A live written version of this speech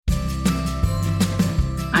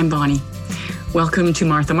I'm Bonnie. Welcome to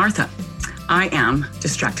Martha Martha. I am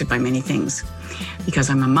distracted by many things. Because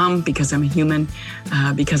I'm a mom, because I'm a human,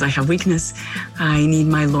 because I have weakness, I need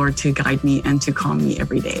my Lord to guide me and to calm me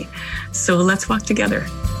every day. So let's walk together.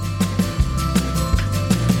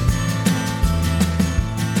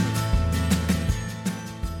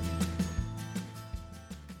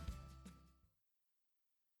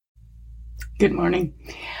 Good morning.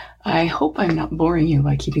 I hope I'm not boring you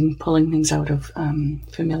by pulling things out of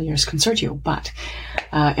Familiar's Concertio, but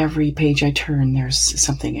every page I turn, there's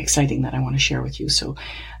something exciting that I want to share with you. So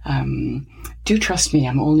do trust me,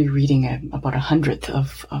 I'm only reading about 100th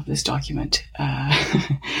of this document.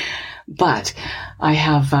 But I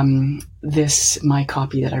have my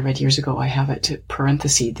copy that I read years ago, I have it to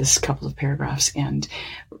parenthesis, this couple of paragraphs, and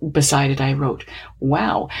beside it I wrote,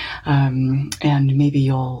 wow, and maybe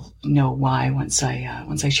you'll know why once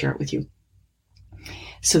I share it with you.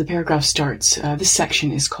 So the paragraph starts, this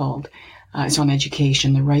section is called, it's on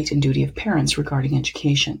education, the right and duty of parents regarding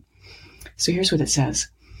education. So here's what it says.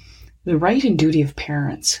 The right and duty of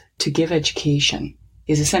parents to give education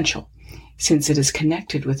is essential, since it is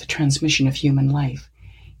connected with the transmission of human life.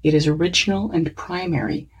 It is original and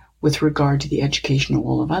primary with regard to the educational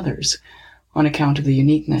role of others, on account of the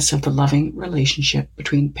uniqueness of the loving relationship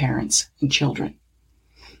between parents and children.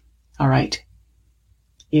 All right.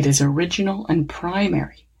 It is original and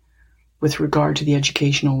primary with regard to the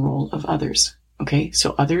educational role of others. Okay,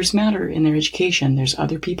 so others matter in their education. There's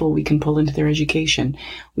other people we can pull into their education.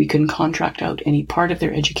 We can contract out any part of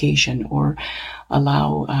their education or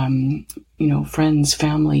allow, friends,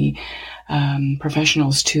 family,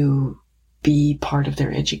 professionals to be part of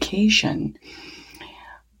their education.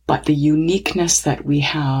 But the uniqueness that we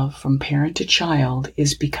have from parent to child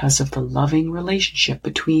is because of the loving relationship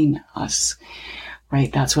between us,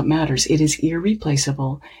 right? That's what matters. It is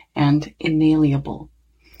irreplaceable and inalienable,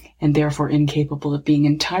 and therefore incapable of being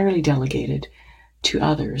entirely delegated to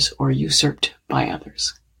others or usurped by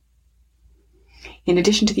others. In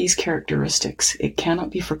addition to these characteristics, it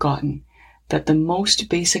cannot be forgotten that the most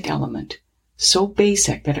basic element, so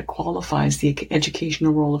basic that it qualifies the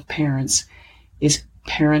educational role of parents, is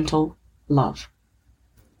parental love,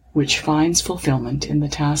 which finds fulfillment in the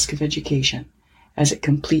task of education as it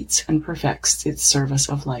completes and perfects its service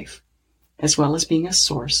of life. As well as being a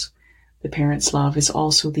source, the parent's love is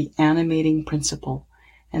also the animating principle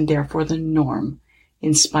and therefore the norm,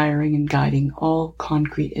 inspiring and guiding all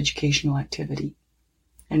concrete educational activity,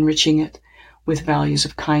 enriching it with values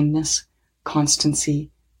of kindness, constancy,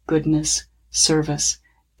 goodness, service,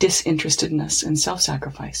 disinterestedness, and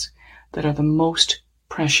self-sacrifice that are the most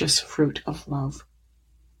precious fruit of love.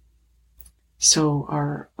 So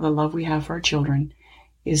the love we have for our children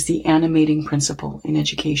is the animating principle in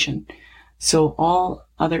education. So all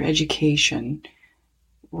other education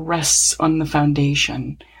rests on the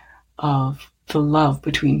foundation of the love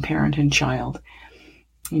between parent and child.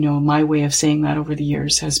 You know, my way of saying that over the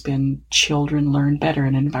years has been children learn better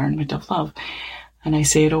in an environment of love. And I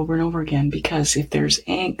say it over and over again because if there's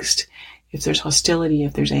angst, if there's hostility,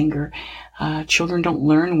 if there's anger, children don't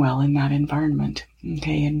learn well in that environment.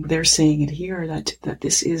 Okay, and they're saying it here that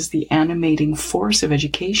this is the animating force of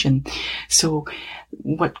education. So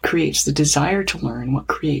what creates the desire to learn, what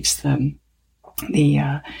creates the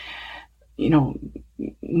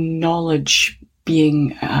knowledge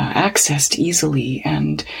being accessed easily,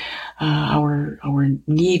 and our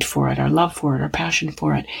need for it, our love for it, our passion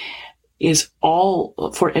for it, is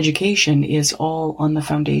all for education, is all on the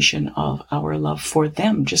foundation of our love for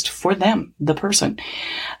them, just for them, the person.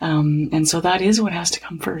 And so that is what has to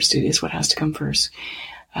come first. It is what has to come first.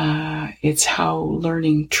 It's how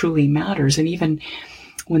learning truly matters. And even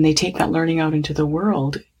when they take that learning out into the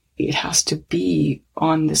world, it has to be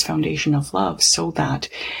on this foundation of love so that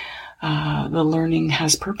the learning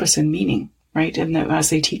has purpose and meaning, right? And that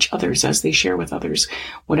as they teach others, as they share with others,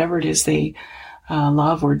 whatever it is they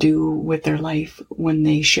love or do with their life, when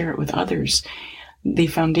they share it with others, the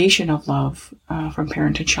foundation of love from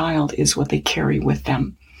parent to child is what they carry with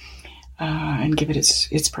them and give it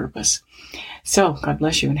its purpose. So God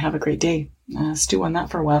bless you and have a great day. Stew on that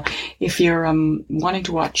for a while. If you're wanting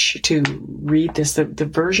to read this, the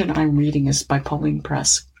version I'm reading is by Pauline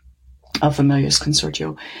Press of Familiar's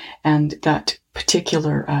Concertio, and that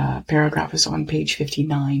particular paragraph is on page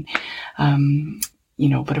 59.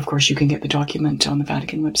 But of course you can get the document on the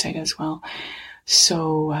Vatican website as well.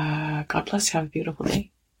 So God bless. Have a beautiful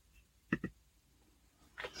day.